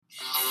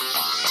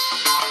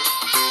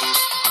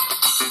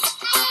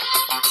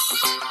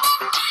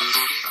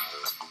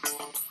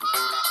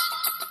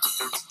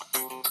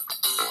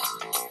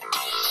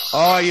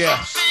Oh,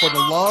 yes. For the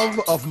love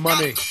of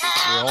money.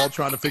 We're all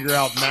trying to figure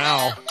out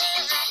now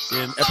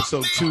in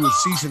episode 2 of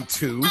season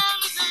 2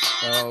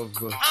 of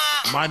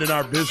Mindin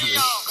Our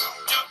Business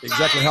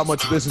exactly how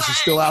much business is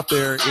still out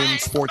there in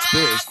sports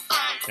biz.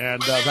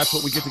 And that's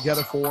what we get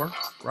together for.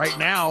 Right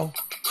now,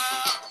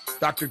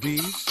 Dr.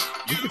 D's,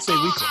 we could say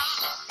weekly.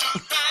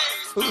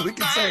 We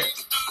can say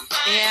it.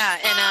 Yeah,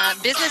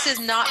 and business is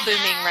not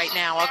booming right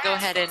now. I'll go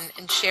ahead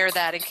and share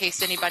that in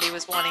case anybody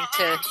was wanting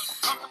to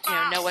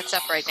know what's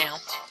up right now.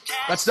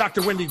 That's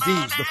Dr. Wendy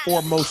Dees, the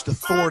foremost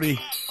authority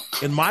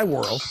in my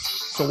world,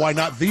 so why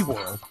not the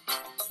world,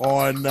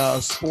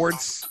 on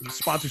sports,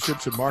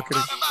 sponsorships, and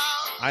marketing.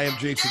 I am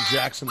Jason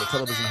Jackson, the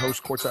television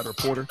host, courtside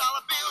reporter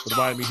for the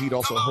Miami Heat,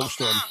 also a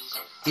host on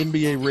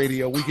NBA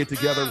radio. We get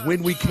together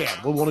when we can.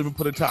 We won't even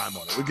put a time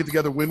on it. We get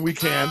together when we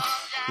can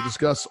to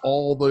discuss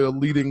all the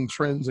leading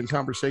trends and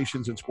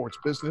conversations in sports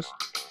business.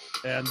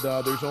 And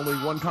there's only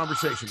one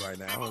conversation right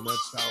now, and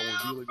that's how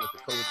we're dealing with the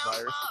COVID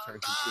virus that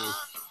turns into,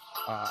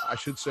 I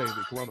should say, the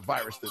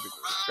coronavirus that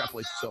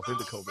extrapolates itself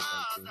into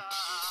COVID-19.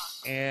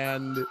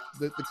 And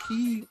the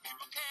key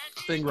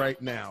thing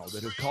right now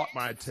that has caught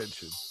my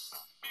attention,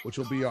 which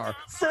will be our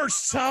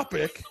first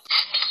topic,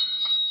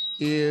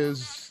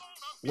 is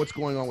what's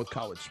going on with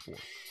college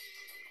sports.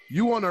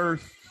 You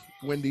unearthed,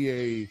 Wendy,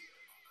 a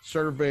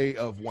survey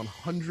of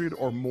 100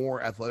 or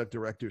more athletic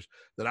directors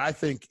that I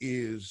think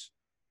is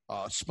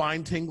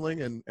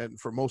spine-tingling and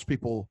for most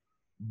people,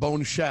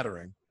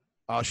 bone-shattering.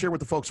 Share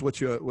with the folks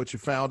what you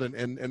found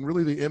and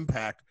really the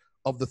impact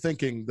of the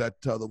thinking that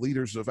the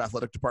leaders of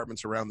athletic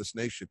departments around this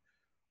nation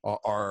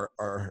are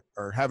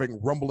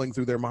having rumbling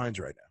through their minds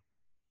right now.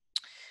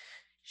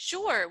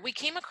 Sure. We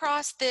came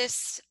across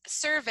this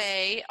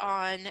survey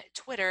on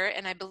Twitter,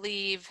 and I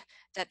believe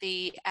that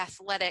The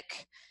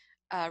Athletic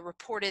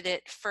reported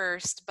it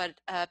first, but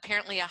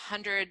apparently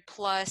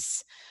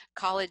 100+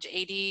 college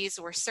ADs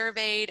were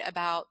surveyed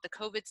about the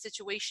COVID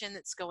situation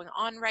that's going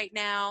on right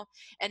now,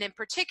 and in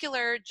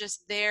particular,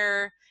 just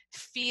their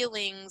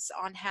feelings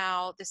on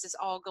how this is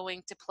all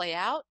going to play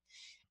out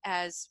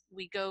as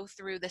we go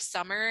through the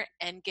summer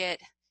and get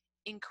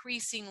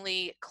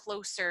increasingly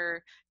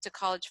closer to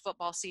college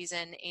football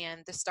season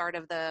and the start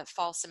of the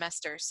fall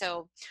semester.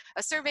 So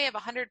a survey of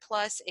 100+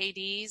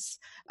 ADs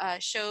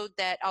showed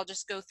that, I'll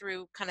just go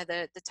through kind of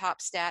the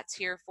top stats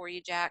here for you,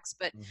 Jax,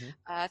 but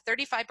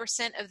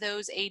 35% of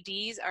those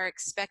ADs are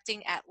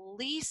expecting at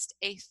least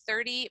a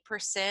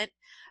 30%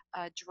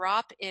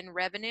 drop in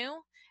revenue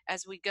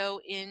as we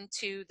go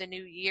into the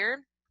new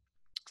year.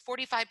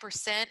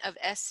 45% of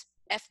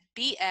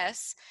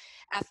FBS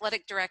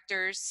athletic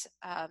directors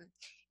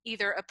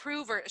either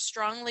approve or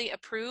strongly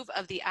approve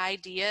of the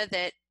idea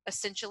that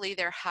essentially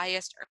their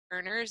highest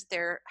earners,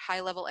 their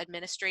high-level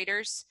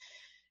administrators,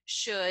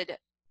 should,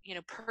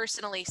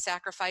 personally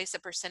sacrifice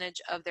a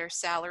percentage of their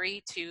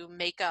salary to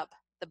make up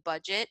the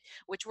budget,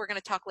 which we're going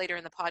to talk later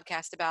in the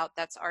podcast about.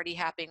 That's already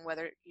happening,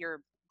 whether you're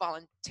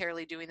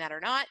voluntarily doing that or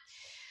not.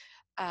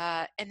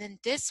 And then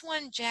this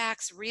one,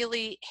 Jax,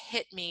 really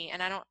hit me,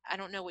 and I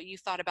don't know what you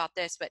thought about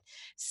this, but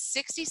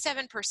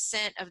 67%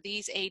 of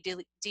these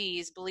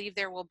ADs believe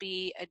there will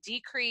be a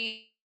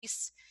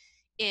decrease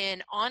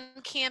in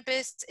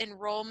on-campus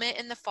enrollment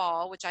in the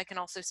fall, which I can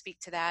also speak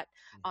to that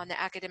on the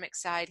academic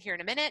side here in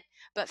a minute,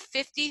 but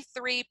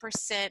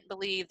 53%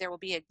 believe there will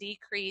be a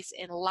decrease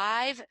in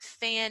live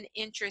fan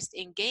interest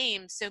in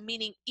games. So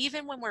meaning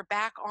even when we're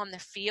back on the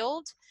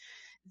field,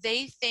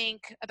 they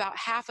think about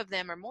half of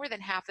them, or more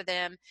than half of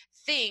them,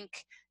 think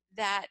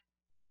that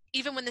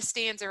even when the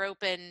stands are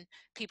open,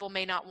 people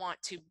may not want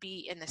to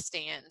be in the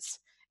stands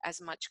as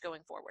much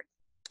going forward.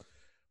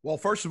 Well,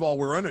 first of all,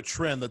 we're on a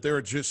trend that there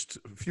are just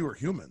fewer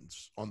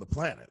humans on the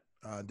planet.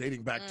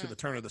 Dating back to the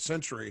turn of the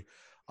century,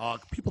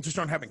 people just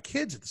aren't having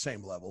kids at the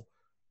same level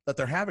that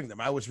they're having them.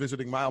 I was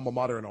visiting my alma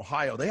mater in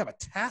Ohio. They have a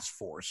task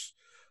force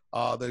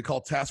they call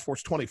Task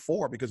Force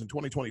 24, because in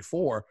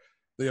 2024,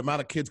 the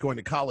amount of kids going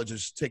to college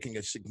is taking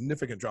a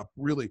significant drop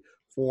really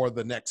for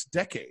the next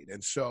decade.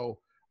 And so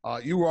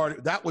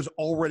that was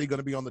already going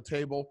to be on the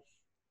table.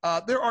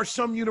 There are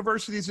some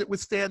universities that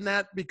withstand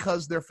that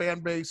because their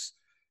fan base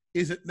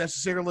isn't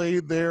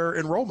necessarily their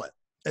enrollment.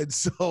 And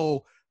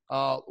so,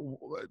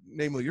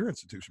 namely your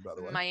institution, by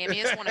the way. Miami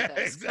is one of those,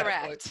 Exactly.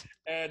 Correct.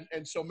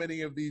 And so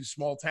many of these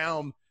small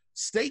town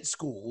state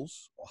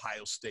schools,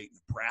 Ohio State,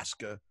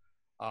 Nebraska,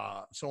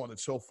 so on and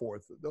so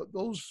forth,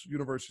 those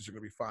universities are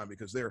going to be fine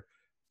because they're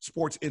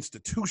sports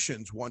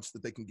institutions once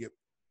that they can get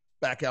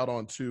back out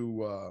onto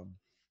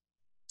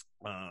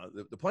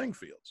the playing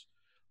fields.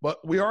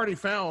 But we already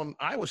found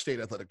Iowa State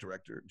Athletic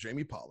Director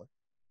Jamie Pollack,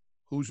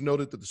 who's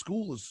noted that the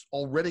school is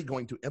already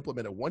going to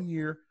implement a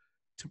 1-year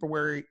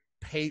temporary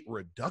pay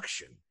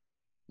reduction,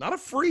 not a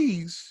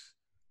freeze,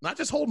 not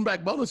just holding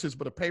back bonuses,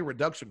 but a pay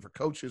reduction for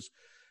coaches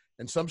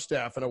and some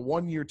staff, and a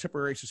 1-year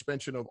temporary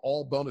suspension of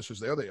all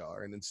bonuses, there they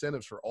are, and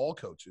incentives for all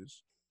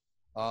coaches,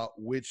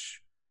 which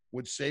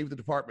would save the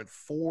department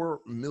 $4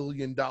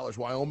 million.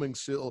 Wyoming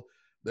still,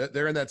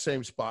 they're in that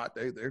same spot.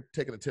 They're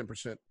taking a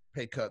 10%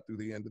 pay cut through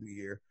the end of the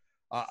year.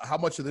 How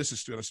much of this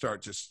is going to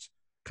start just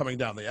coming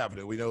down the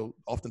avenue. We know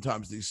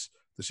oftentimes these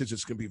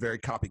decisions can be very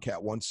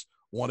copycat. Once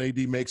one AD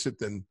makes it,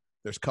 then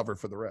there's cover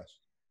for the rest.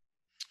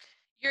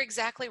 You're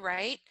exactly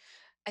right.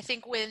 I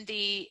think when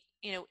the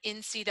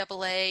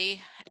NCAA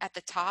at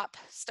the top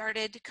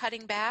started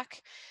cutting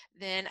back,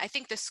 then I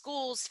think the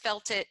schools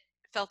felt it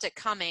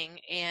coming,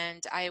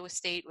 and Iowa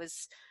State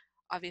was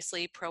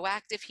obviously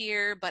proactive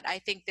here, but I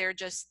think they're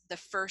just the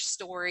first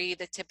story,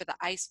 the tip of the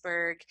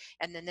iceberg,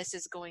 and then this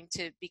is going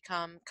to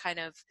become kind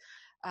of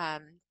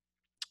um,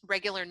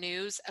 regular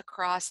news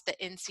across the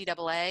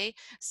NCAA.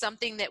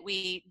 Something that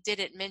we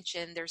didn't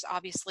mention, there's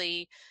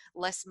obviously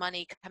less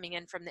money coming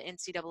in from the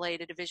NCAA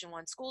to Division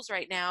I schools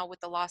right now with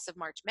the loss of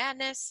March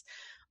Madness,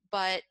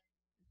 but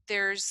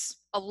there's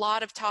a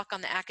lot of talk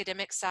on the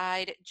academic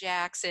side,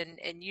 Jax, and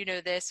you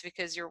know this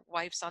because your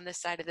wife's on this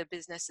side of the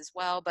business as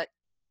well, but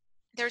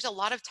there's a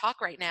lot of talk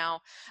right now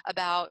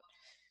about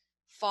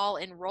fall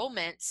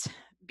enrollments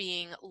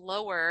being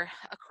lower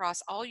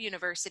across all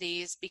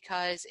universities,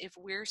 because if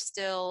we're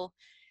still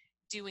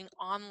doing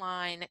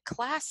online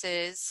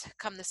classes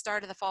come the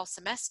start of the fall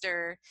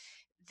semester,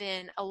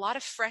 then a lot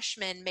of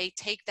freshmen may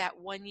take that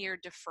 1 year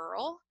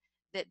deferral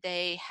that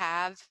they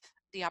have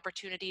the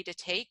opportunity to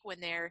take when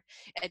they're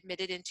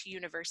admitted into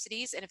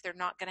universities. And if they're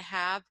not going to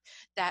have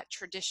that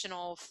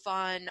traditional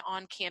fun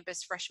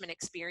on-campus freshman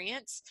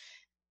experience,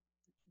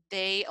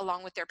 they,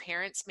 along with their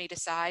parents, may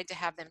decide to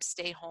have them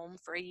stay home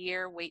for a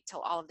year, wait till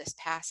all of this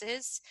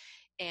passes,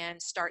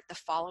 and start the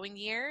following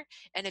year.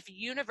 And if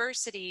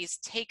universities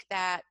take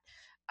that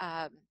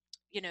um,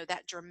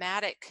 that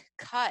dramatic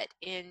cut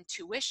in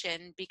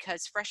tuition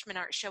because freshmen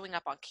aren't showing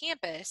up on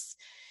campus,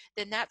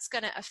 then that's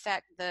going to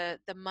affect the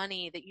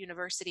money that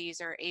universities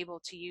are able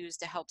to use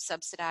to help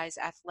subsidize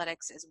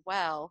athletics as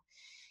well.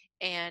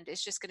 And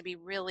it's just going to be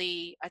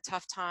really a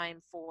tough time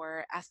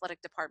for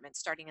athletic departments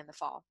starting in the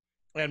fall.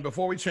 And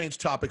before we change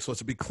topics,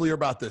 let's be clear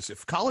about this.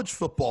 If college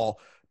football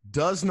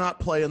does not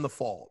play in the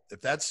fall, if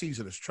that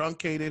season is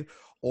truncated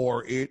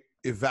or it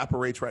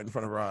evaporates right in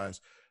front of our eyes,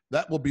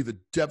 that will be the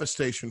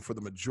devastation for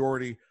the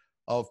majority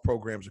of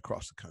programs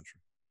across the country.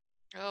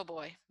 Oh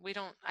boy,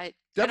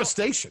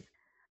 Devastation.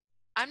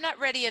 I'm not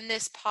ready in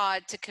this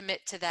pod to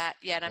commit to that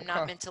yet. I'm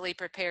not mentally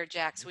prepared,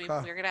 Jax. We're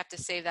going to have to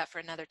save that for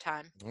another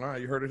time. All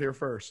right, you heard it here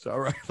first. All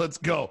right, let's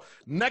go.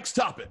 Next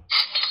topic.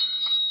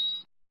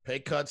 Pay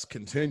cuts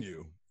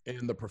continue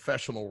in the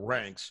professional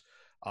ranks.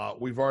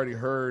 We've already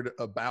heard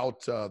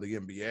about the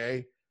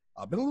NBA.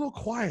 Been a little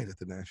quiet at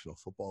the National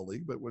Football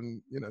League, but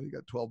when you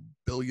got $12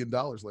 billion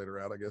later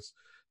out, I guess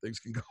things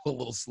can go a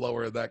little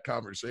slower in that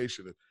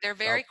conversation. They're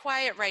very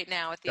quiet right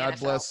now at the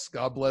NFL.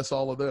 God bless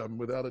all of them,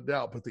 without a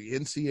doubt. But the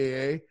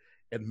NCAA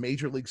and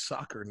Major League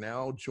Soccer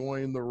now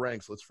join the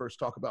ranks. Let's first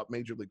talk about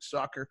Major League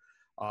Soccer.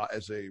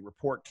 As a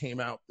report came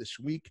out this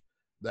week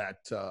that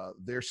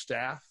their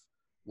staff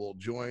will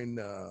join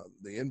the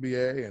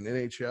NBA and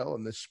NHL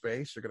in this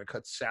space. They're going to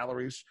cut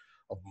salaries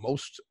of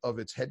most of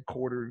its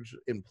headquarters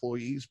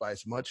employees by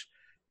as much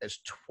as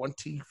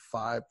 25%,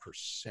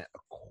 a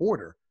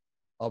quarter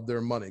of their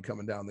money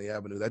coming down the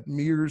avenue. That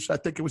mirrors, I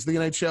think it was the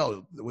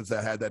NHL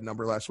that had that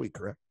number last week,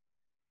 correct?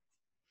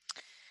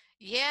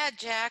 Yeah,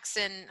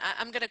 Jackson,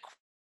 I'm going to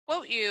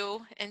quote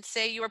you and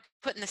say you were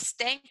putting the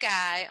stank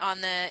eye on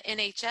the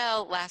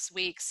NHL last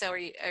week. So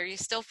are you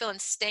still feeling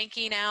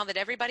stanky now that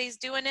everybody's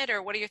doing it,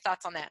 or what are your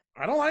thoughts on that?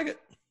 I don't like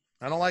it.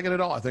 I don't like it at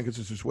all. I think it's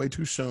just way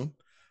too soon.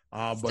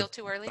 Still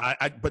too early?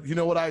 But you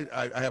know what?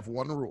 I have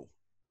one rule.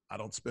 I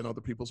don't spend other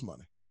people's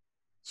money.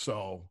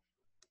 So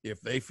if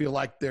they feel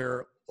like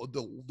there's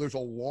a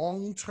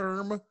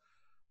long-term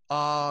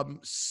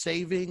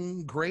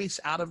saving grace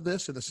out of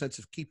this in the sense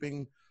of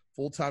keeping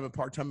full-time and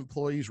part-time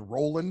employees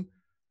rolling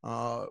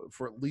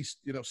for at least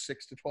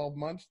 6 to 12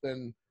 months,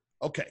 then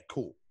okay,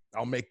 cool.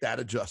 I'll make that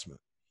adjustment.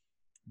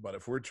 But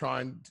if we're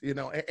trying,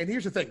 and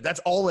here's the thing,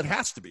 that's all it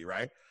has to be,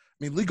 right? I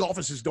mean, league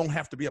offices don't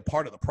have to be a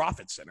part of the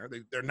profit center.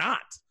 They're not.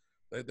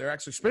 They're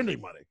actually spending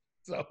money.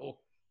 So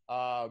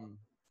I'm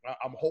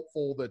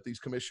hopeful that these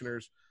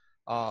commissioners,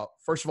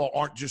 first of all,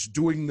 aren't just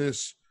doing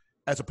this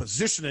as a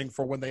positioning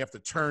for when they have to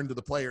turn to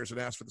the players and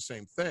ask for the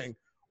same thing,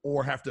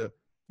 or have to,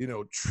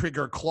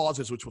 trigger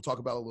clauses, which we'll talk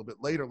about a little bit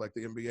later, like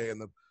the NBA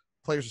and the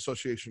Players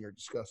Association are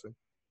discussing.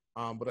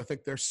 But I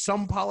think there's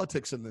some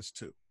politics in this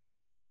too.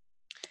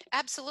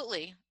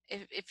 Absolutely.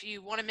 If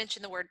you want to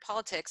mention the word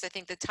politics, I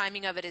think the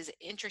timing of it is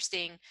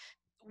interesting.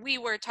 We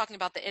were talking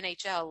about the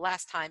NHL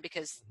last time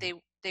because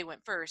they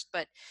went first,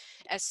 but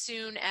as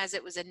soon as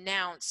it was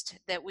announced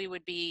that we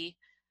would be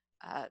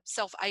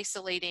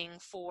self-isolating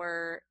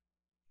for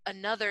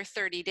another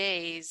 30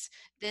 days,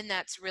 then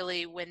that's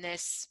really when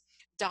this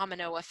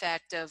domino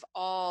effect of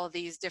all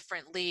these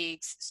different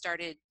leagues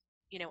started,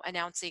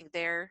 announcing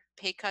their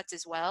pay cuts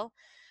as well.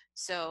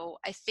 So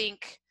I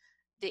think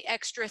the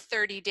extra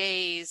 30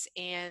 days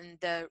and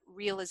the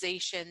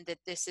realization that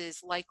this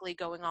is likely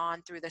going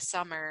on through the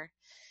summer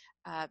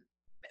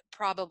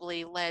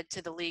probably led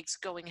to the leagues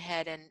going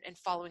ahead and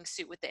following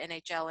suit with the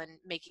NHL and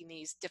making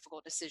these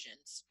difficult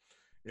decisions.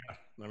 Yeah,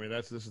 I mean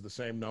this is the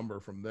same number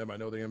from them. I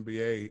know the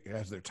NBA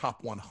has their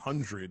top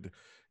 100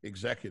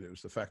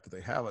 executives. The fact that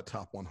they have a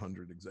top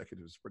 100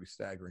 executives is pretty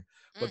staggering.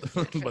 But Good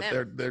for but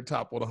them. their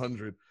top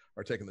 100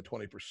 are taking the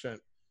 20%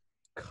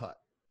 cut.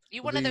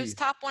 You one of those The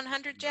top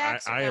 100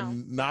 Jacks or I no?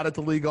 am not at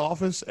the league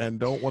office and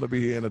don't want to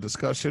be in a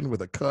discussion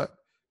with a cut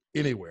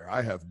anywhere.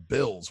 I have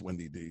bills,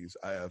 Wendy D's.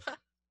 I have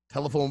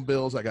telephone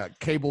bills. I got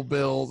cable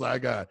bills. I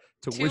got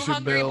Two tuition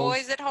hungry bills.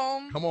 boys at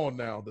home. Come on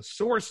now. The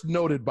source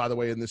noted, by the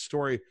way, in this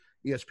story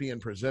ESPN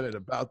presented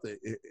about the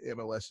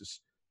MLS's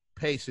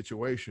pay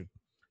situation,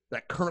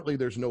 that currently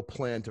there's no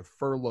plan to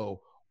furlough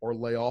or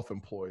lay off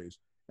employees,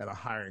 and a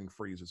hiring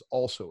freeze is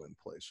also in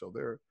place. So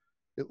there are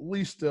at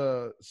least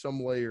some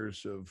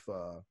layers of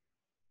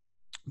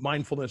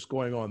mindfulness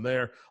going on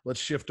there. Let's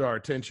shift our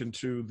attention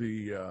to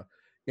the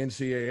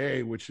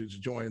NCAA, which has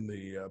joined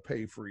the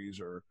pay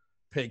freeze or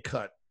pay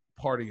cut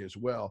party as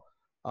well.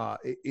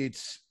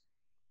 It's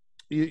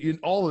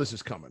all of this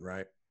is coming,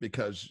 right?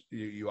 Because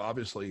you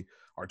obviously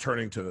are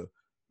turning to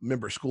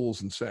member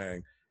schools and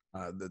saying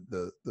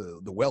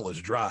the well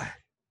is dry,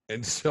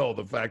 and so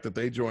the fact that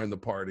they joined the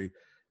party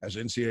as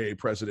NCAA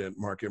president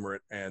Mark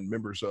Emmert and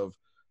members of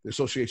the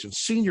association's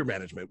senior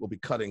management will be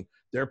cutting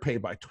their pay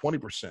by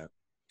 20%,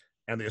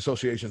 and the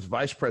association's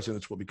vice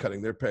presidents will be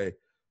cutting their pay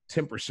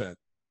 10%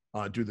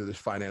 due to this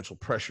financial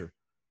pressure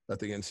that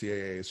the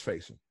NCAA is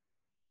facing.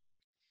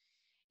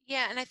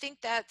 Yeah, and I think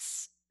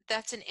that's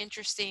an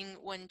interesting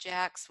one,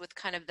 Jax, with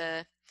kind of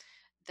the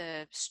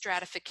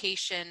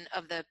stratification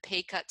of the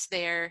pay cuts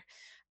there.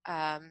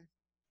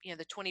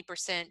 The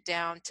 20%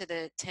 down to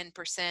the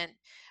 10%.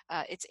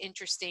 It's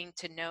interesting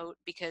to note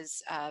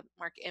because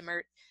Mark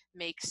Emmert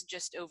makes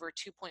just over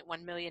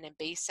 $2.1 million in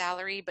base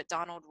salary, but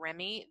Donald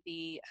Remy,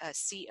 the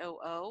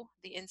COO,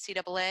 the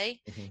NCAA,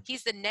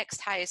 he's the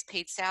next highest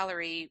paid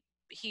salary.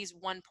 He's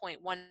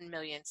 1.1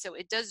 million. So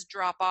it does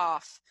drop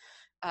off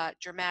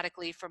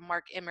dramatically from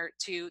Mark Emmert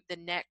to the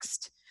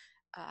next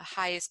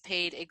highest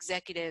paid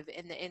executive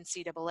in the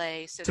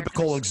NCAA. So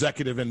typical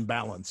executive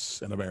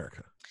imbalance in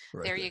America.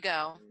 Right there you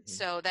go.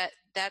 So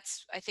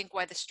that's I think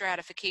why the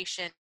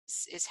stratification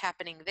is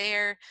happening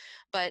there.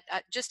 But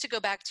just to go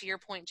back to your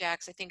point,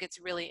 Jax, I think it's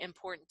really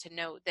important to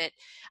note that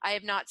I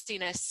have not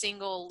seen a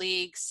single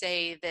league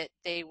say that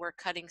they were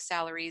cutting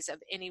salaries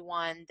of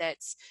anyone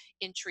that's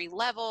entry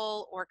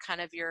level or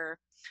kind of your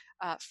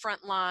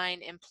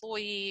frontline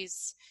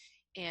employees.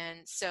 And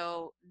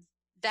so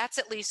that's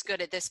at least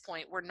good at this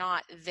point. We're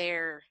not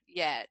there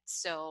yet.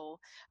 So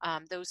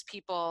those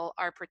people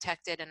are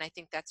protected, and I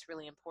think that's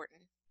really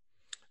important.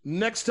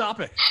 Next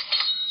topic.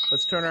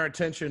 Let's turn our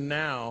attention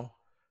now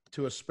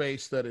to a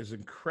space that is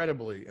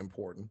incredibly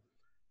important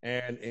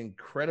and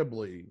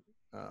incredibly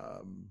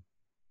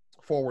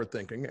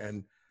forward-thinking.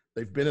 And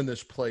they've been in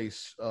this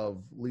place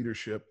of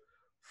leadership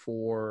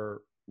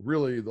for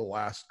really the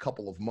last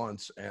couple of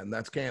months, and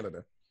that's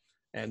Canada.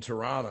 And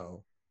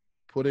Toronto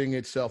putting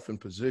itself in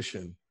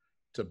position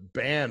to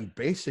ban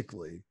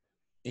basically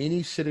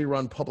any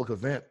city-run public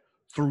event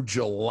through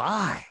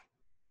July.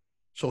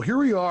 So here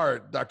we are,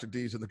 Dr.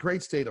 Dees, in the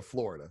great state of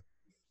Florida,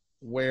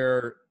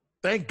 where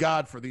thank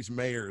God for these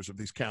mayors of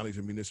these counties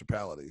and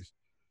municipalities,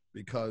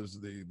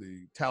 because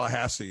the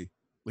Tallahassee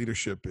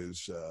leadership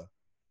is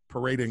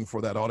parading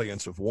for that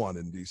audience of one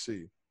in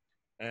D.C.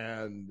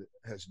 and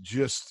has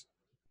just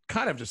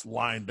kind of just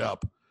lined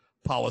up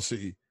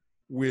policy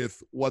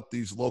with what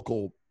these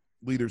local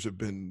leaders have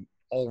been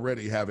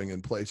already having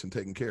in place and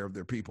taking care of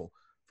their people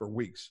for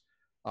weeks.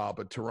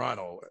 But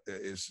Toronto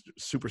is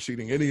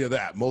superseding any of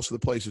that. Most of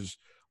the places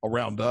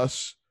around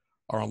us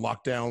are on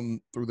lockdown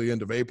through the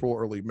end of April,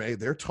 early May.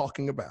 They're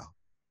talking about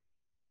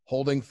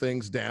holding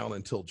things down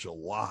until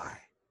July,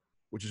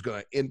 which is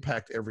going to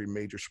impact every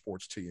major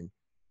sports team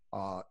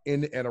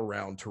in and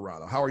around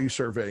Toronto. How are you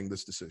surveying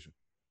this decision?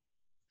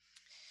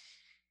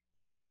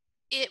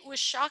 It was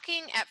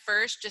shocking at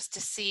first just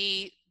to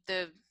see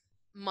the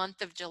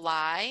month of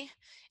July.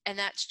 And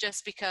that's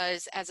just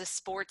because as a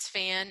sports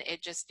fan,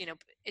 it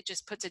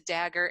just puts a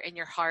dagger in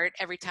your heart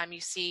every time you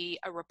see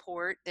a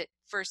report that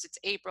first it's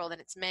April, then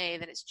it's May,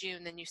 then it's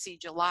June, then you see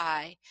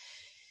July.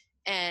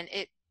 And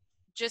it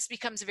just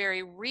becomes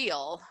very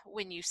real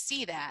when you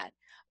see that.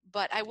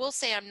 But I will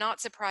say I'm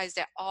not surprised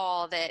at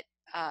all that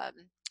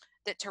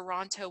that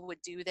Toronto would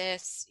do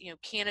this.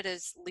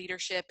 Canada's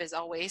leadership is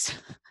always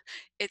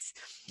it's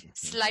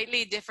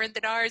slightly different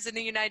than ours in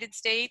the United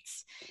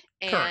States.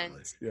 And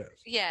currently,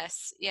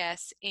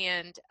 yes.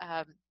 And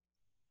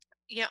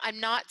I'm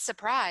not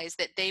surprised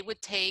that they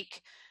would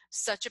take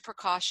such a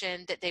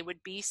precaution, that they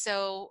would be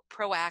so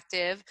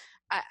proactive.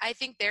 I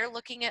think they're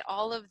looking at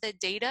all of the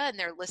data and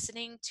they're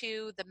listening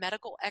to the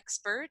medical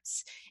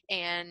experts,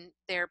 and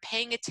they're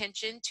paying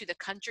attention to the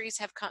countries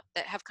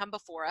that have come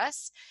before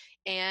us,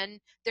 and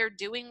they're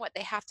doing what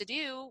they have to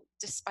do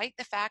despite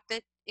the fact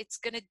that it's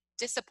going to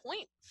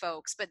disappoint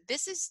folks. But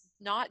this is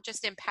not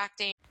just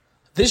impacting.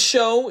 This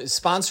show is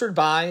sponsored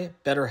by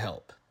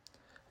BetterHelp.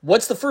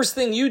 What's the first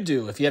thing you'd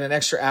do if you had an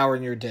extra hour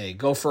in your day?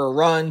 Go for a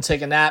run,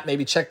 take a nap,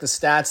 maybe check the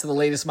stats of the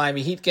latest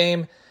Miami Heat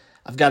game?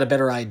 I've got a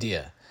better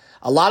idea.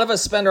 A lot of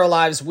us spend our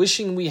lives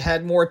wishing we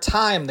had more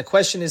time. The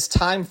question is,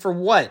 time for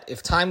what?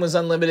 If time was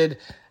unlimited,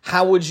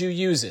 how would you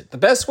use it? The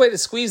best way to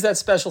squeeze that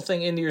special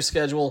thing into your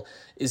schedule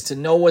is to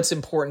know what's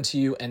important to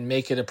you and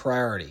make it a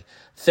priority.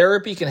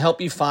 Therapy can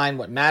help you find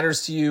what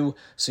matters to you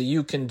so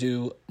you can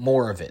do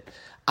more of it.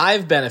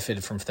 I've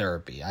benefited from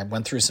therapy. I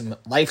went through some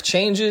life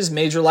changes,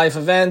 major life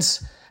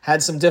events,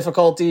 had some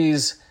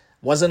difficulties,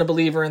 wasn't a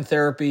believer in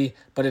therapy,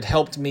 but it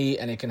helped me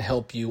and it can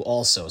help you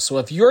also. So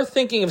if you're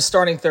thinking of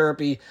starting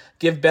therapy,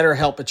 give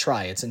BetterHelp a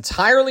try. It's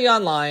entirely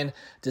online,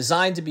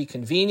 designed to be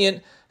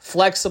convenient,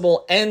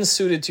 flexible, and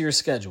suited to your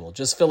schedule.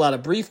 Just fill out a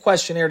brief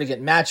questionnaire to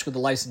get matched with a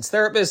licensed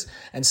therapist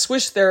and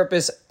switch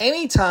therapists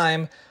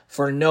anytime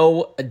for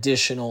no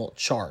additional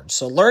charge.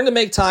 So learn to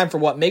make time for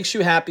what makes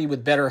you happy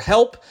with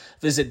BetterHelp.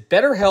 Visit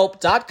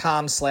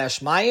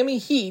betterhelp.com/Miami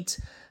Heat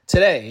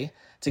today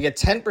to get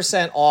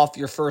 10% off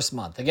your first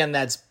month. Again,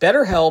 that's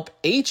BetterHelp,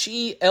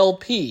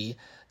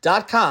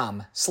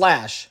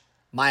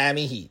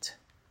 HELP.com/Miami Heat.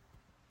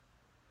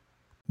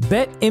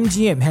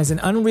 BetMGM has an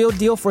unreal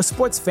deal for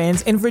sports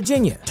fans in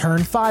Virginia. Turn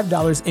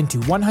 $5 into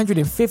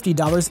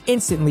 $150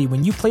 instantly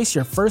when you place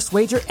your first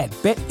wager at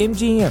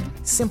BetMGM.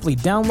 Simply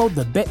download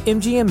the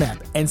BetMGM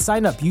app and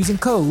sign up using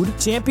code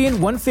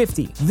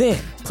Champion150. Then,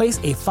 place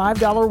a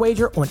 $5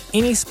 wager on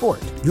any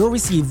sport. You'll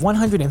receive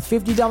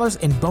 $150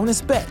 in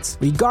bonus bets,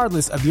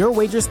 regardless of your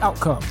wager's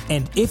outcome.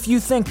 And if you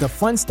think the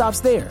fun stops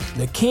there,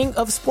 the King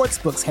of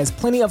Sportsbooks has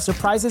plenty of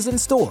surprises in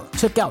store.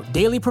 Check out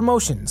daily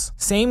promotions,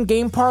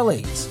 same-game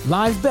parlays,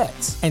 live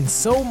bets, and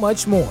so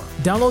much more.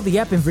 Download the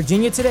app in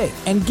Virginia today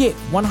and get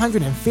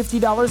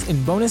 $150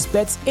 in bonus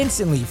bets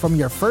instantly from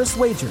your first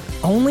wager.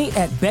 Only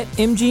at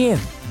BetMGM.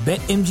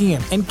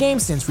 BetMGM and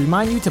GameSense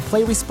remind you to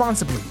play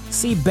responsibly.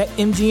 See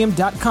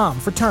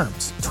BetMGM.com for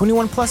terms.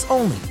 21 plus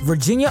only.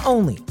 Virginia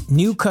only.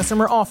 New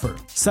customer offer.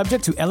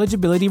 Subject to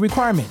eligibility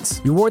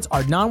requirements. Rewards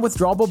are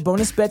non-withdrawable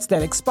bonus bets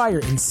that expire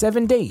in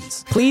 7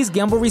 days. Please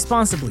gamble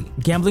responsibly.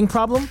 Gambling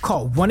problem?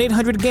 Call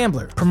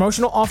 1-800-GAMBLER.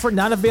 Promotional offer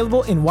not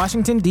available in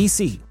Washington,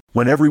 D.C.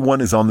 When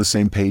everyone is on the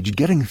same page,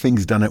 getting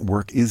things done at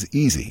work is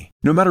easy.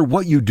 No matter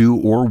what you do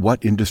or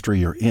what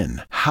industry you're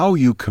in, how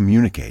you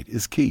communicate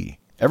is key.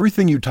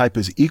 Everything you type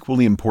is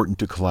equally important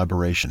to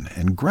collaboration,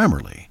 and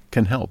Grammarly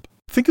can help.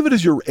 Think of it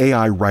as your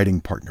AI writing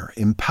partner,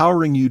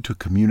 empowering you to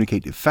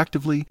communicate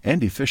effectively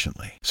and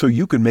efficiently so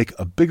you can make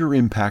a bigger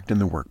impact in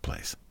the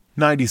workplace.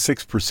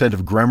 96%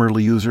 of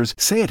Grammarly users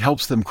say it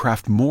helps them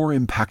craft more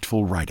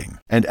impactful writing.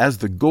 And as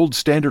the gold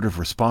standard of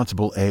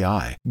responsible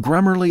AI,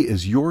 Grammarly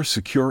is your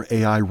secure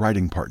AI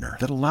writing partner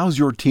that allows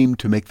your team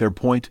to make their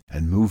point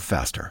and move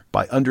faster.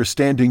 By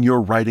understanding your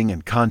writing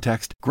and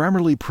context,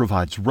 Grammarly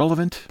provides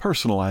relevant,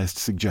 personalized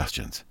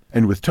suggestions.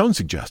 And with tone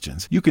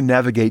suggestions, you can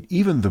navigate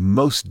even the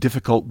most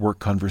difficult work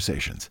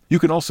conversations. You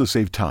can also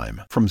save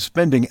time, from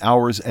spending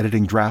hours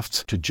editing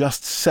drafts to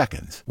just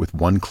seconds with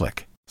one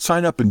click.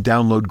 Sign up and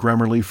download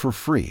Grammarly for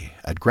free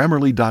at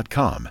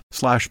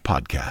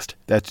Grammarly.com/podcast.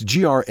 That's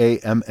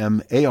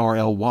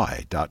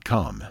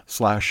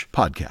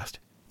GRAMMARLY.com/podcast.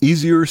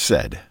 Easier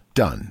said,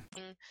 done.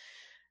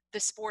 The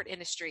sport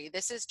industry.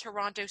 This is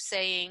Toronto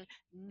saying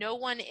no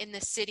one in the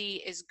city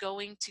is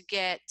going to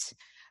get,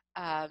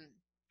 the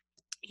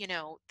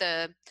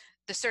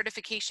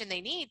certification they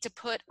need to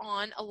put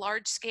on a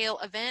large scale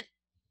event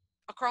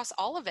across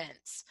all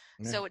events.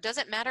 Yeah. So it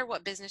doesn't matter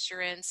what business you're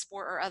in,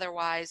 sport or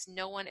otherwise,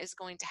 no one is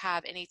going to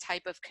have any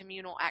type of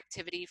communal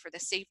activity for the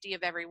safety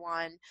of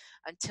everyone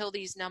until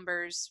these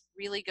numbers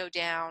really go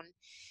down.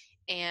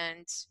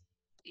 And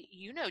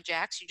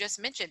Jax, you just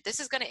mentioned this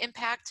is going to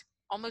impact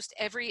almost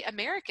every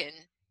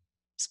American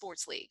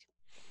sports league.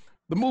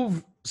 The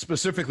move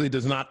specifically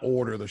does not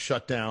order the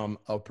shutdown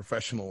of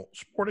professional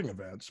sporting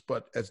events,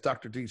 but as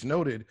Dr. Dees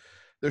noted,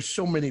 there's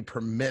so many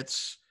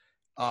permits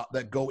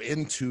that go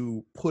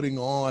into putting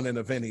on an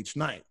event each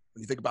night.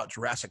 When you think about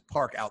Jurassic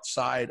Park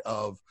outside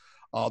of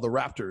the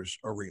Raptors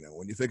arena,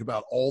 when you think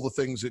about all the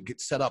things that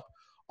get set up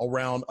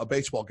around a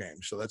baseball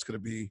game, so that's going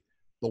to be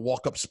the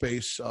walk-up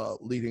space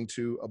leading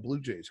to a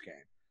Blue Jays game.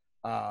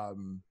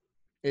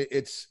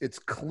 It's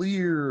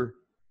clear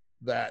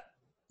that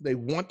they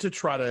want to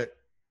try to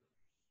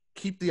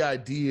keep the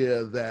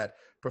idea that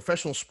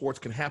professional sports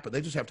can happen. They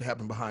just have to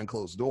happen behind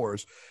closed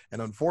doors.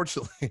 And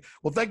unfortunately,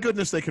 well, thank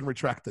goodness they can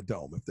retract the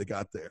dome if they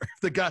got there.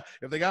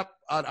 If they got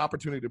an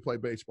opportunity to play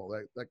baseball,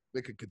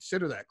 they could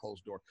consider that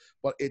closed door.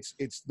 But it's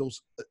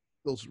those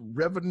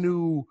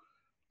revenue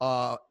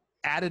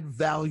added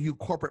value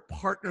corporate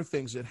partner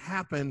things that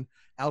happen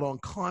out on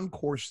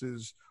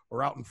concourses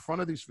or out in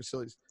front of these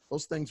facilities.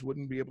 Those things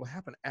wouldn't be able to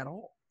happen at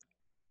all.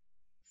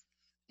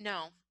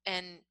 No,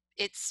 and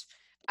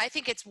I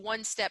think it's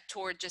one step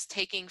toward just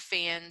taking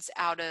fans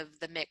out of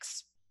the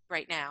mix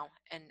right now.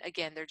 And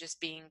again, they're just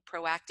being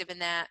proactive in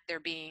that. They're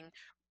being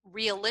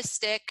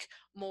realistic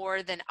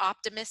more than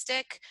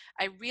optimistic.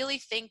 I really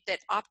think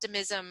that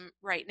optimism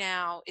right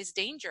now is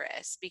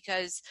dangerous,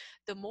 because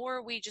the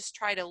more we just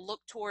try to look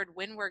toward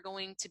when we're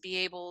going to be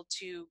able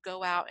to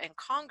go out and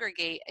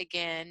congregate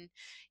again,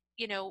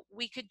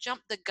 we could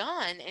jump the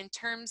gun in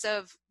terms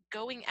of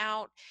going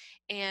out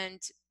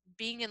and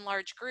being in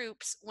large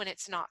groups when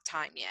it's not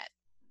time yet.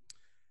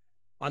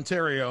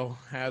 Ontario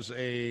has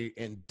a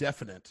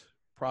indefinite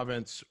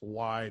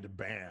province-wide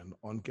ban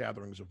on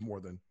gatherings of more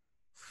than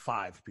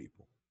 5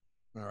 people.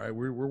 All right,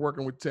 we're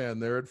working with 10.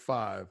 They're at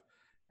 5,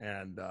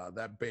 and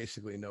that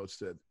basically notes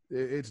that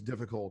it's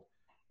difficult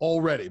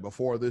already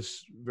before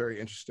this very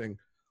interesting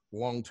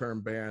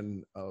long-term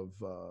ban of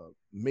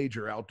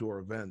major outdoor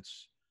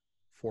events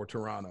for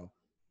Toronto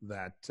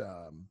that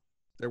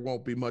there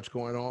won't be much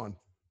going on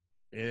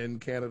in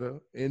Canada,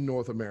 in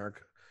North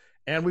America.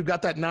 And we've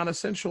got that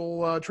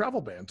non-essential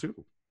travel ban,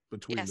 too,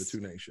 between the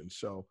two nations.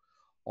 So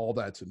all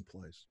that's in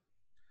place.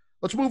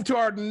 Let's move to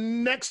our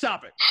next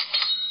topic.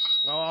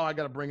 Oh, I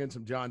got to bring in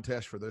some John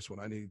Tesh for this one.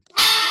 I need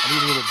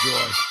a little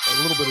joy,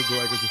 a little bit of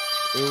joy, because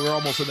we're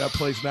almost in that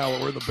place now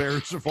where the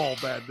Bears are all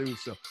bad news.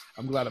 So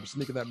I'm glad I'm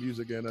sneaking that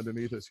music in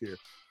underneath us here.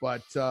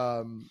 But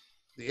the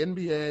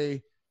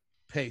NBA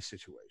pay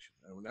situation.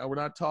 Now we're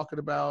not talking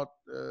about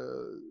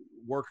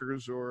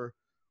workers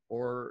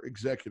or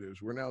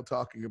executives. We're now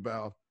talking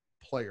about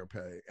player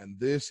pay, and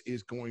this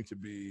is going to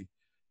be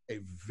a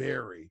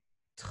very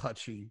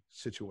touchy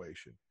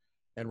situation,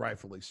 and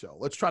rightfully so.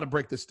 Let's try to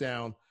break this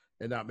down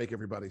and not make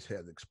everybody's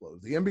head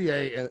explode. The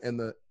NBA and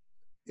the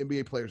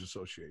NBA Players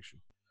Association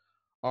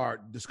are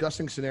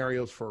discussing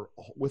scenarios for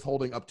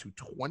withholding up to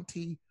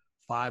 25%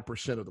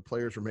 of the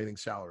players' remaining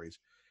salaries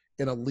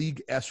in a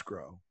league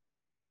escrow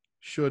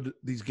should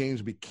these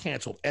games be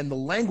canceled. And the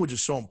language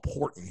is so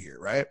important here,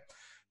 right?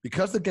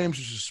 Because the games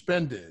are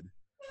suspended,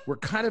 we're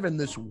kind of in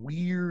this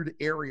weird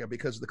area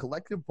because the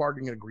collective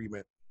bargaining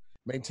agreement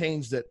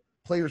maintains that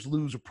players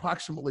lose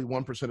approximately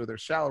 1% of their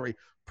salary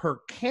per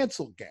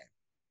canceled game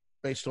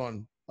based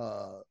on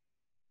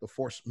the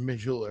force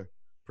majeure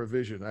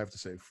provision. I have to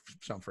say,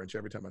 sound French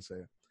every time I say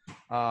it.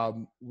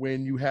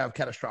 When you have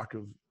catastrophic.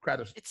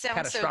 It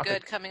sounds so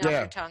good coming off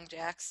your tongue,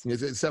 Jax.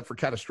 Except for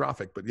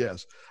catastrophic, but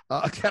yes.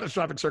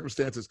 Catastrophic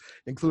circumstances,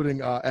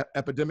 including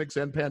epidemics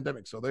and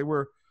pandemics. So they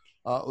were,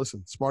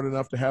 smart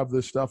enough to have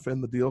this stuff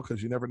in the deal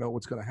because you never know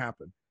what's going to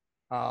happen.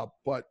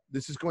 But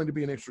this is going to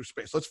be an extra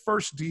space. Let's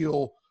first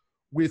deal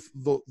with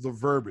the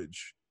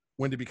verbiage,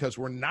 Wendy, because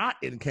we're not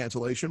in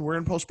cancellation, we're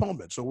in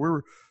postponement.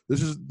 So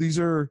these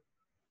are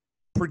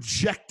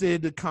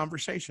projected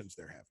conversations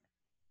they're having.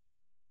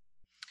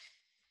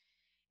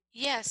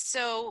 Yes.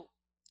 So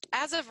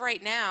as of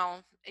right now,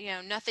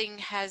 nothing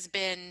has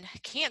been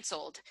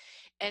canceled.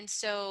 And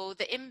so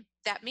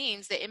that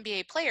means the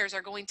NBA players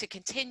are going to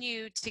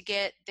continue to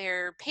get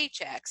their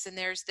paychecks. And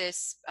there's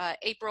this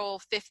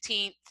April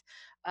 15th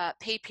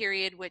pay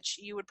period, which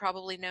you would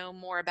probably know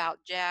more about,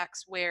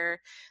 Jax, where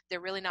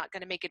they're really not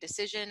going to make a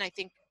decision, I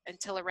think,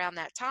 until around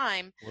that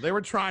time. Well, they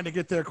were trying to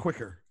get there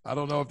quicker. I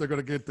don't know if they're going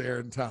to get there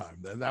in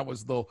time. And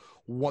that's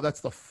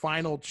the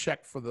final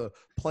check for the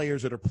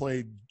players that are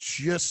played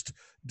just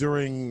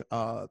during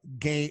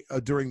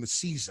during the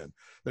season.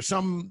 There's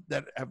some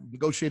that have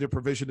negotiated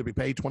provision to be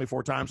paid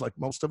 24 times, like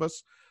most of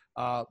us.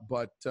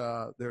 But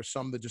there's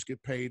some that just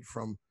get paid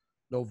from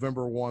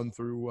November 1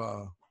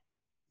 through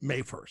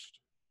May 1st.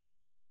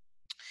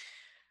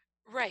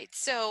 Right.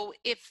 So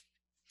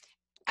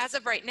as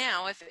of right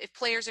now, if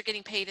players are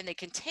getting paid and they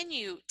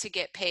continue to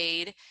get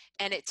paid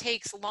and it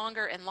takes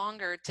longer and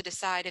longer to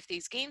decide if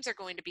these games are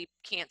going to be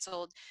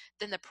canceled,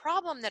 then the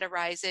problem that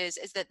arises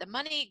is that the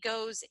money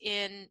goes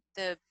in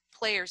the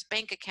players'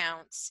 bank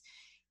accounts,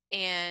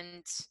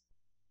 and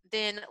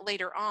then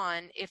later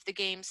on, if the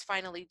games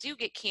finally do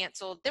get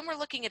canceled, then we're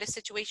looking at a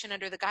situation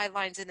under the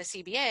guidelines in the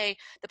CBA.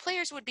 The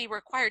players would be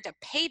required to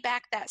pay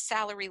back that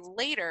salary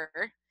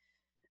later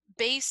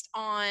based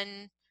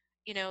on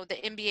the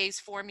NBA's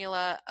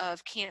formula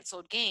of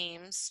canceled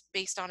games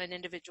based on an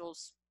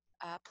individual's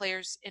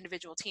player's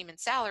individual team and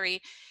salary.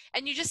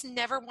 And you just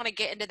never want to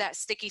get into that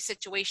sticky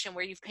situation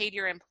where you've paid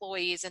your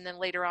employees and then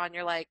later on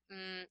you're like,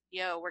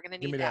 we're going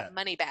to need that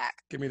money back.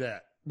 Give me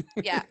that.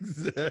 Yeah.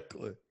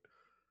 Exactly.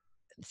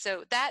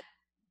 So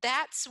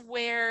that's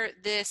where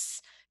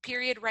this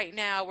period right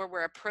now, where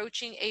we're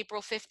approaching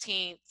April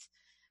 15th,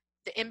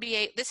 the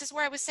NBA, this is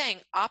where I was saying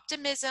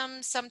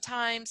optimism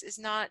sometimes is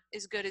not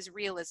as good as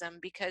realism,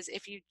 because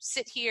if you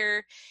sit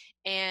here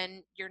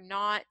and you're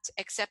not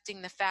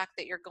accepting the fact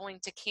that you're going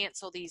to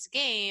cancel these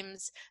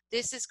games,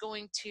 this is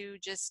going to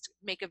just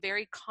make a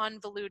very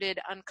convoluted,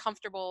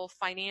 uncomfortable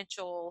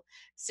financial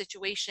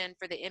situation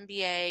for the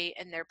NBA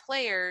and their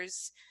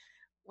players.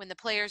 When the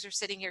players are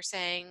sitting here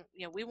saying,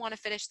 we want to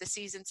finish the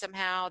season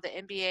somehow, the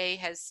NBA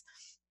has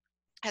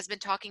been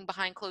talking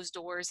behind closed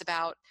doors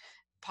about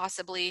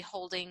possibly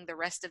holding the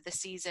rest of the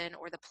season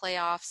or the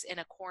playoffs in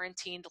a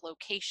quarantined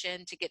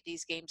location to get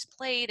these games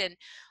played. And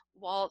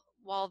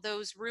while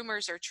those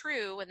rumors are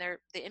true and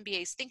the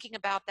NBA is thinking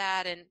about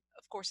that, and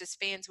of course as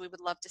fans we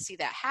would love to see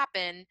that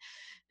happen,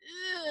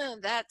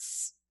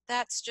 that's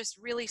just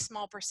really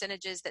small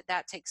percentages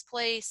that takes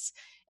place.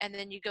 And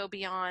then you go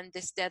beyond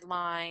this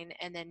deadline,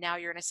 and then now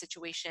you're in a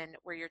situation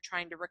where you're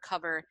trying to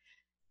recover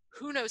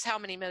who knows how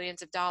many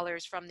millions of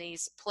dollars from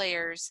these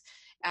players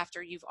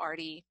after you've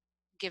already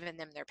given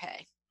them their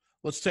pay.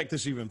 let's take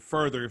this even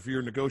further. If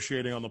you're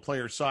negotiating on the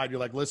player side, you're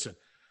like, listen,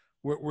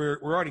 we're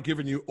already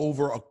giving you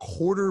over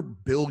 $250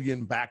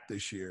 million back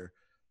this year.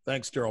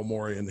 Thanks, Daryl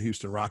Morey and the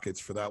Houston Rockets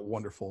for that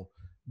wonderful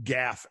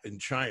gaffe in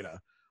China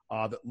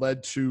that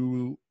led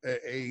to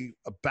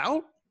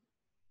about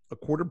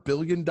 $250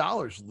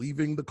 million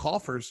leaving the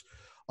coffers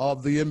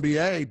of the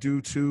NBA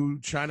due to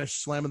China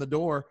slamming the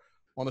door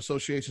on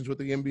associations with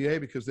the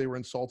NBA because they were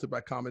insulted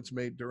by comments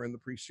made during the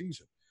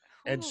preseason.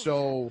 And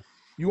so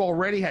you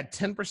already had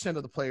 10%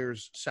 of the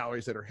players'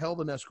 salaries that are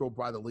held in escrow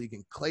by the league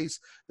in place.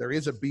 There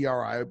is a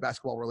BRI,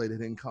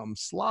 basketball-related income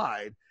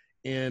slide,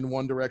 in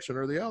one direction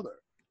or the other.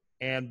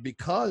 And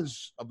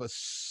because of a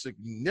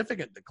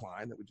significant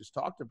decline that we just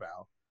talked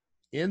about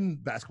in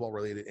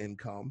basketball-related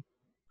income,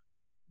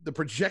 the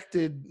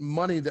projected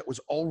money that was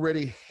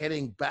already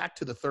heading back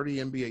to the 30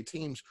 NBA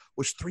teams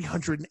was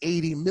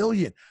 $380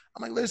 million.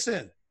 I'm like,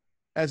 listen,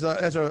 as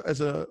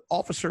a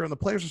officer in the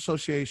Players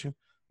Association,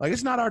 like,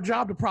 it's not our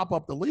job to prop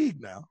up the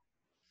league now.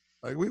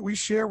 Like, we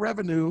share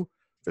revenue,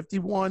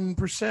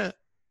 51%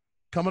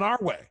 coming our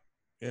way,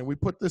 and we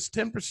put this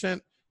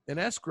 10% in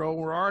escrow.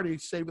 We're already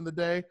saving the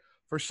day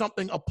for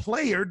something a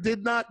player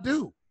did not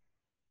do.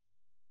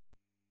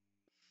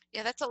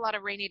 Yeah, that's a lot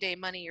of rainy day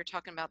money you're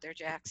talking about there,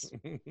 Jax.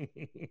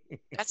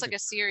 That's like a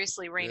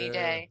seriously rainy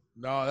day.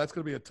 No, that's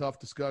going to be a tough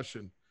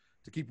discussion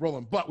to keep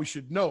rolling. But we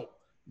should note,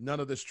 none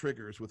of this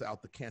triggers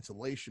without the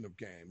cancellation of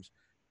games.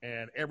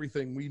 And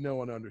everything we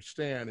know and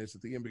understand is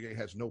that the NBA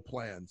has no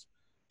plans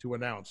to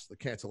announce the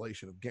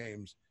cancellation of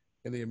games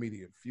in the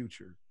immediate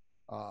future.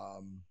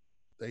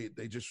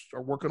 They just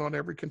are working on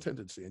every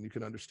contingency, and you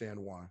can understand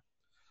why.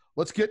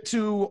 Let's get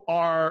to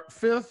our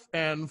fifth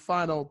and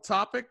final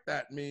topic.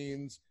 That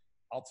means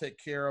I'll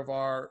take care of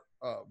our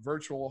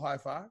virtual high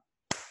five.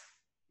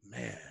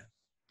 Man,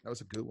 that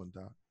was a good one,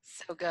 Doc.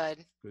 So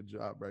good. Good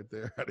job right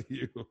there out of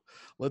you.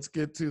 Let's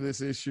get to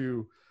this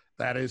issue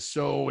that is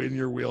so in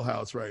your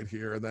wheelhouse right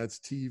here, and that's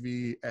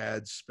TV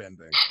ad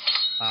spending.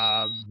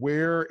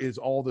 Where is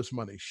all this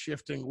money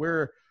shifting?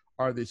 Where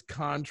are these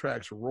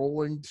contracts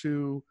rolling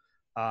to?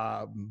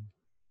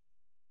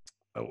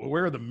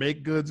 Where are the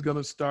make goods going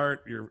to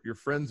start? Your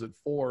friends at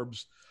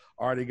Forbes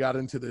already got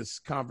into this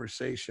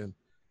conversation.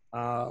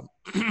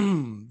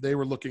 They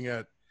were looking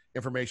at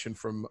information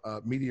from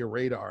Media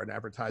Radar, an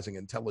advertising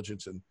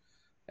intelligence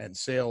and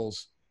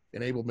sales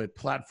enablement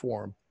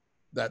platform,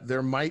 that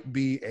there might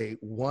be a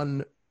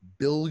 $1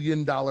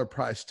 billion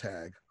price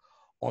tag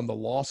on the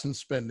loss in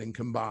spending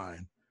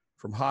combined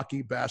from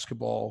hockey,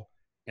 basketball,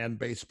 and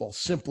baseball,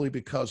 simply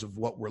because of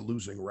what we're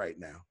losing right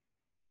now.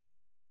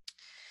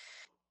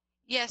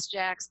 Yes,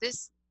 Jax.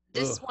 This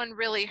one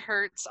really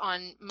hurts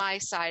on my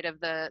side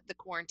of the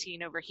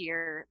quarantine over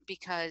here,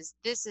 because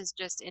this is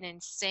just an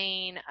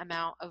insane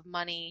amount of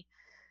money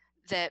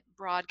that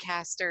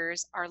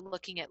broadcasters are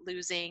looking at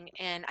losing.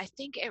 And I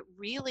think it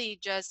really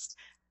just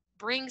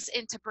brings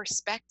into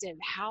perspective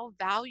how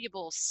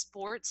valuable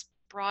sports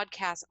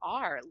broadcasts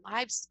are.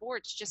 Live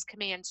sports just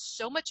command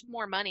so much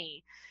more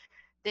money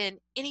than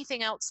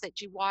anything else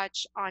that you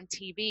watch on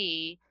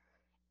TV.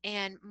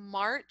 And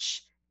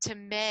March to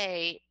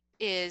May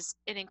is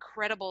an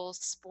incredible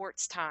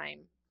sports time,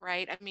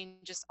 right? I mean,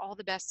 just all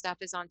the best stuff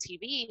is on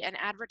TV, and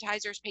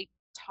advertisers pay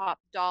top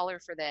dollar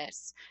for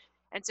this.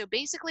 And so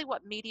basically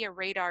what Media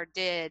Radar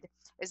did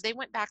is they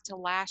went back to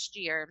last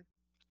year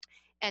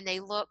and they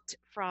looked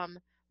from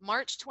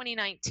March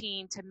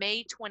 2019 to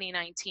May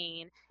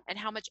 2019 and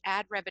how much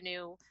ad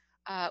revenue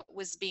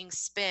was being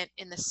spent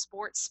in the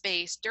sports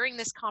space during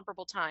this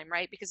comparable time,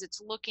 right? Because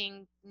it's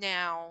looking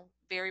now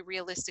very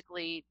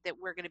realistically that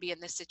we're going to be in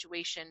this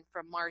situation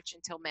from March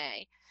until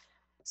May.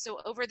 So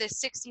over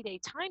this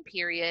 60-day time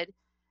period,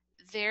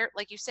 there,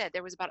 like you said,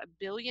 there was about $1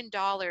 billion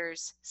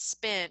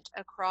spent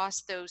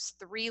across those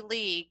three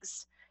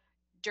leagues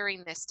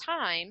during this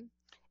time.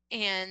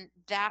 And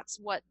that's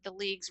what the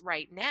leagues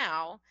right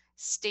now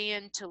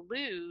stand to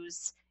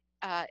lose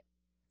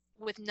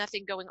with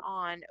nothing going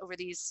on over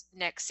these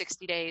next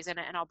 60 days. And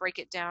I'll break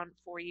it down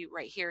for you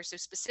right here. So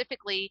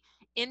specifically,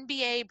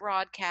 NBA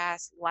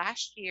broadcast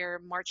last year,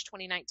 March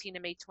 2019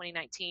 to May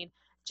 2019,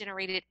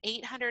 generated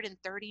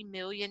 $830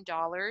 million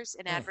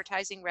in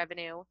advertising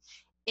revenue.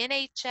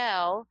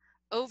 NHL,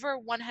 over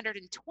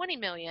 $120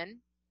 million.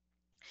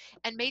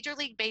 And Major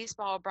League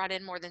Baseball brought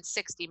in more than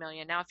 $60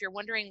 million. Now, if you're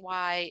wondering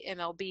why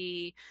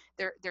MLB,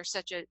 there's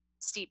such a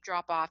steep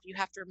drop off, you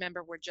have to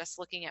remember we're just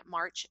looking at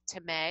March to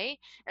May.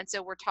 And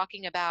so we're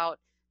talking about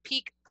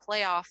peak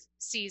playoff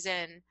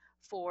season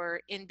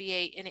for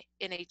NBA and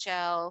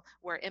NHL,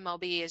 where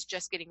MLB is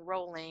just getting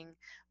rolling.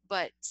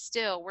 But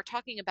still, we're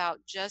talking about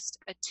just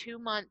a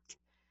 2-month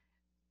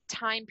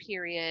time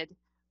period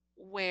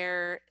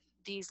where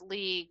these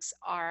leagues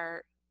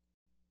are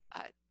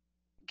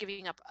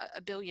giving up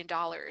 $1 billion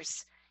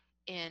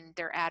in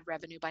their ad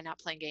revenue by not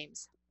playing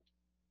games.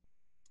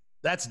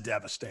 That's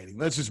devastating.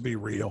 Let's just be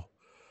real.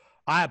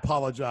 I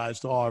apologize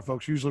to all our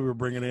folks. Usually we're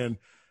bringing in,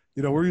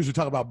 we're usually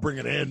talking about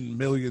bringing in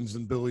millions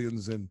and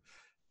billions, and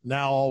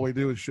now all we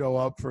do is show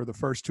up for the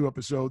first 2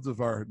 episodes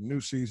of our new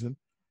season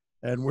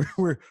and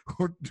we're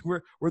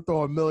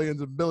throwing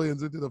millions and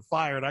billions into the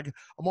fire, and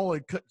I'm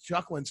only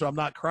chuckling, so I'm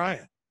not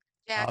crying.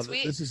 Jax,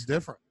 this is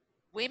different.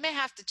 We may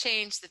have to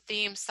change the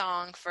theme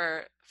song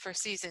for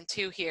season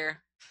 2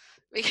 here,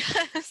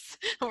 because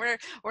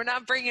we're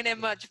not bringing in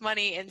much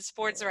money in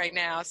sports right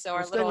now. So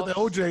we'll stay with the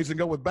OJs and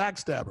go with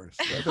backstabbers.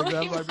 I think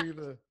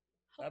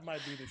that might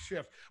be the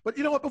shift. But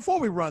you know what? Before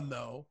we run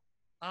though,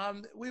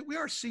 we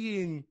are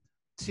seeing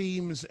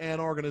teams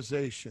and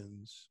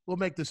organizations. We'll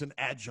make this an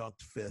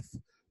adjunct fifth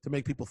to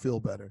make people feel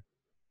better.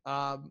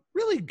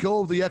 Really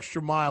go the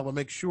extra mile and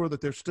make sure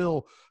that there's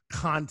still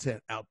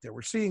content out there.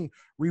 We're seeing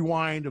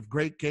rewind of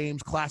great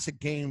games, classic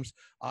games,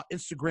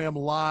 Instagram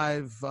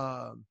live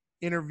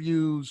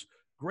interviews,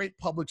 great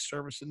public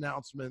service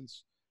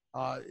announcements,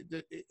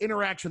 the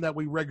interaction that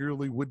we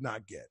regularly would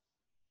not get.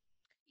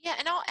 Yeah,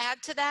 and I'll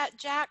add to that,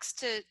 Jax,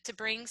 to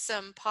bring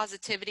some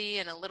positivity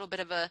and a little bit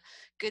of a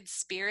good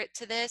spirit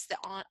to this.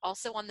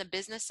 Also on the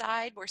business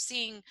side, we're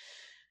seeing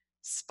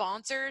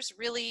sponsors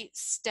really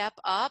step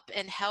up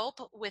and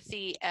help with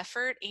the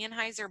effort.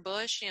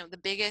 Anheuser-Busch, the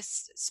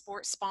biggest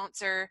sports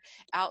sponsor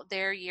out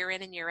there year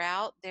in and year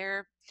out,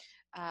 they're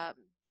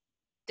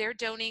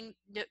donating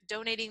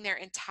their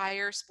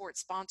entire sports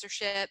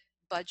sponsorship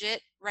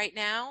budget right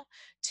now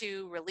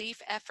to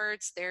relief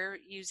efforts. They're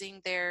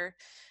using their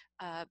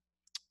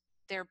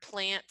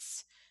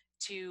plants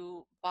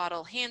to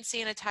bottle hand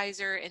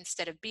sanitizer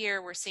instead of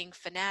beer. We're seeing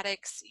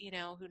Fanatics,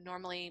 who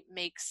normally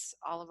makes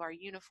all of our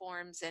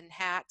uniforms and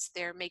hats,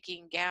 they're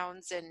making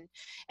gowns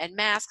and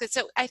masks. And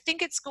so I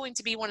think it's going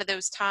to be one of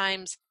those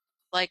times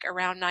like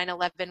around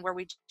 9/11 where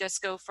we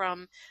just go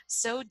from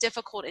so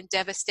difficult and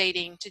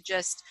devastating to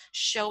just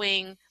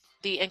showing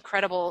the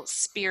incredible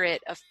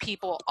spirit of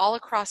people all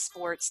across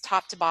sports,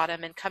 top to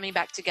bottom, and coming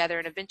back together.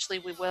 And eventually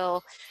we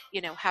will,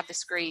 have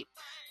this great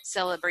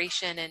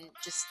celebration and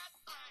just,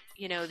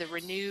 the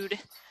renewed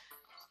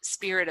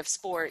spirit of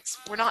sports.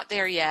 We're not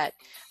there yet.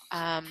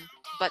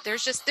 But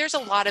there's a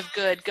lot of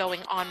good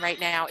going on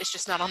right now. It's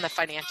just not on the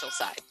financial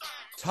side.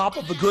 Top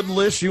of the good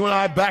list. You and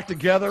I back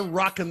together,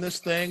 rocking this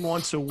thing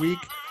once a week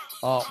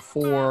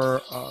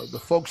for the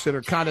folks that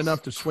are kind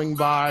enough to swing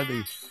by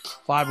the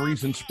 5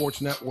 Reasons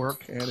Sports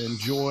Network and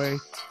enjoy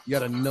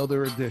yet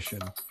another edition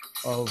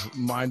of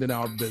Mindin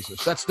Our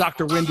Business. That's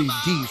Dr. Wendy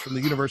Dees from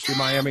the University of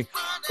Miami,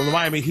 from the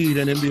Miami Heat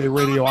and NBA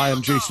Radio. I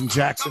am Jason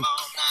Jackson.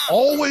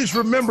 Always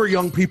remember,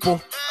 young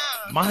people,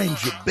 mind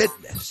your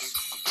business.